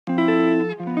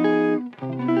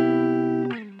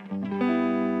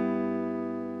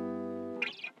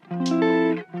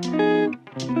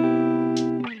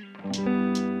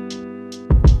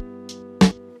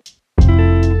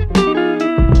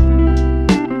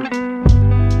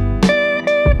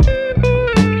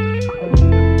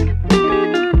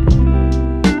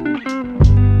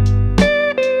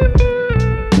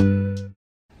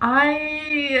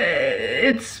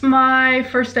my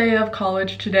first day of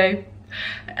college today,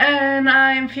 and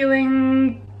I'm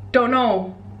feeling, I don't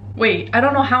know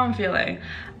how I'm feeling.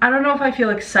 I don't know if I feel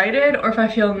excited or if I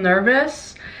feel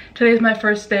nervous. Today's my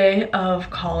first day of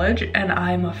college and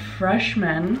I'm a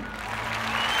freshman.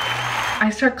 I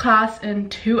start class in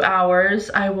 2 hours.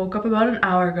 I woke up about an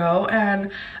hour ago and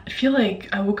I feel like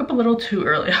I woke up a little too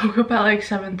early. I woke up at like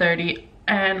 7:30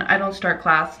 and I don't start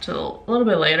class till a little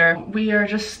bit later. We are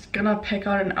just gonna pick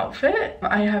out an outfit.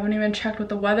 I haven't even checked what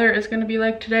the weather is gonna be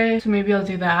like today, so maybe I'll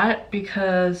do that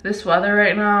because this weather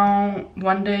right now,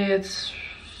 one day it's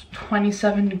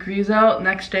 27 degrees out,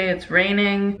 next day it's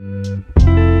raining.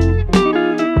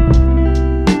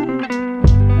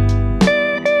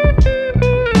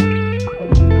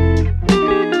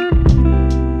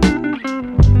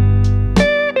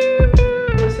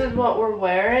 What we're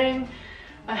wearing.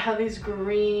 I have these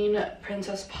green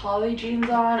Princess Polly jeans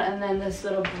on and then this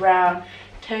little brown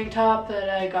tank top that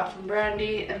I got from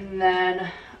Brandy, and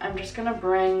then I'm just gonna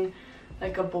bring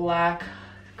like a black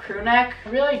crew neck. I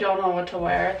really don't know what to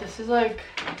wear. This is like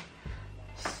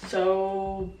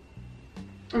so,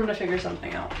 I'm gonna figure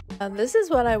something out. This is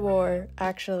what I wore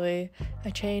actually. I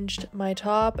changed my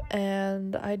top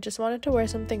and I just wanted to wear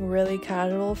something really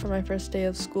casual for my first day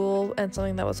of school and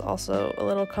something that was also a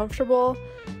little comfortable.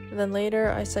 And then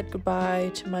later I said goodbye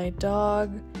to my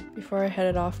dog before I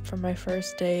headed off for my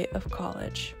first day of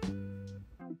college.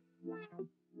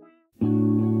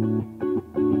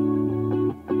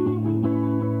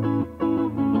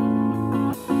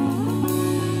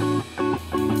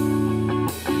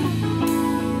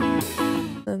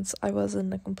 Since I was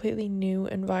in a completely new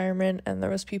environment and there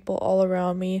was people all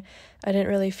around me, I didn't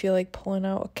really feel like pulling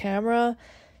out a camera,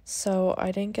 so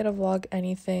I didn't get to vlog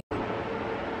anything.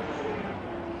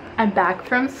 I'm back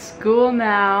from school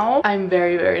now. I'm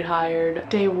very tired.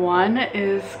 Day one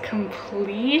is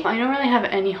complete. I don't really have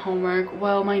any homework.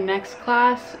 Well, my next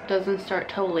class doesn't start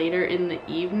till later in the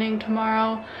evening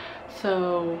tomorrow,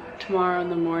 so tomorrow in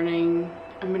the morning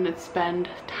I'm gonna spend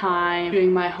time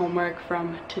doing my homework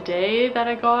from today that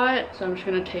I got. So I'm just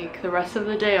gonna take the rest of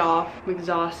the day off. I'm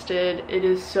exhausted. It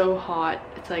is so hot.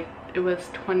 It's like, it was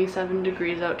 27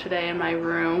 degrees out today and my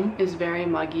room is very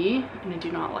muggy and I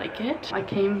do not like it. I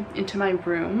came into my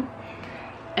room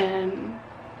and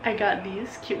I got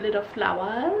these cute little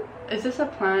flowers. Is this a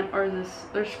plant or is this,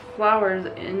 there's flowers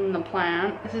in the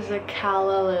plant. This is a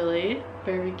calla lily,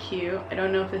 very cute. I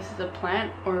don't know if this is a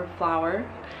plant or a flower.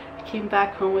 I came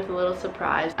back home with a little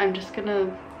surprise. I'm just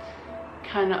gonna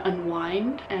kind of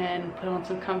unwind and put on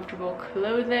some comfortable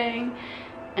clothing,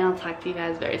 and I'll talk to you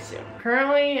guys very soon.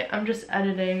 Currently, I'm just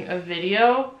editing a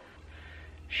video.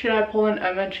 Should I pull an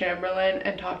Emma Chamberlain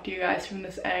and talk to you guys from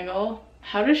this angle?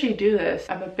 How does she do this?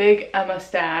 I'm a big Emma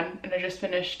stan and I just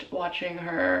finished watching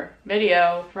her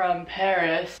video from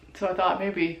Paris, so I thought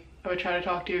maybe I would try to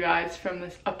talk to you guys from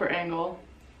this upper angle.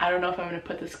 I don't know if I'm gonna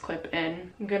put this clip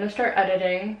in. I'm gonna start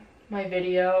editing my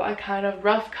video. I kind of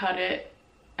rough cut it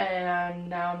and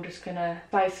now I'm just gonna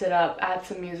spice it up, add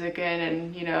some music in,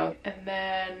 and you know, and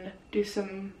then do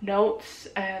some notes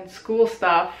and school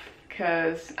stuff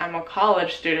because I'm a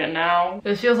college student now.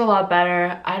 This feels a lot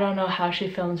better. I don't know how she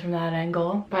films from that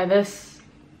angle. By this,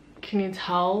 can you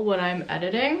tell what I'm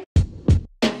editing?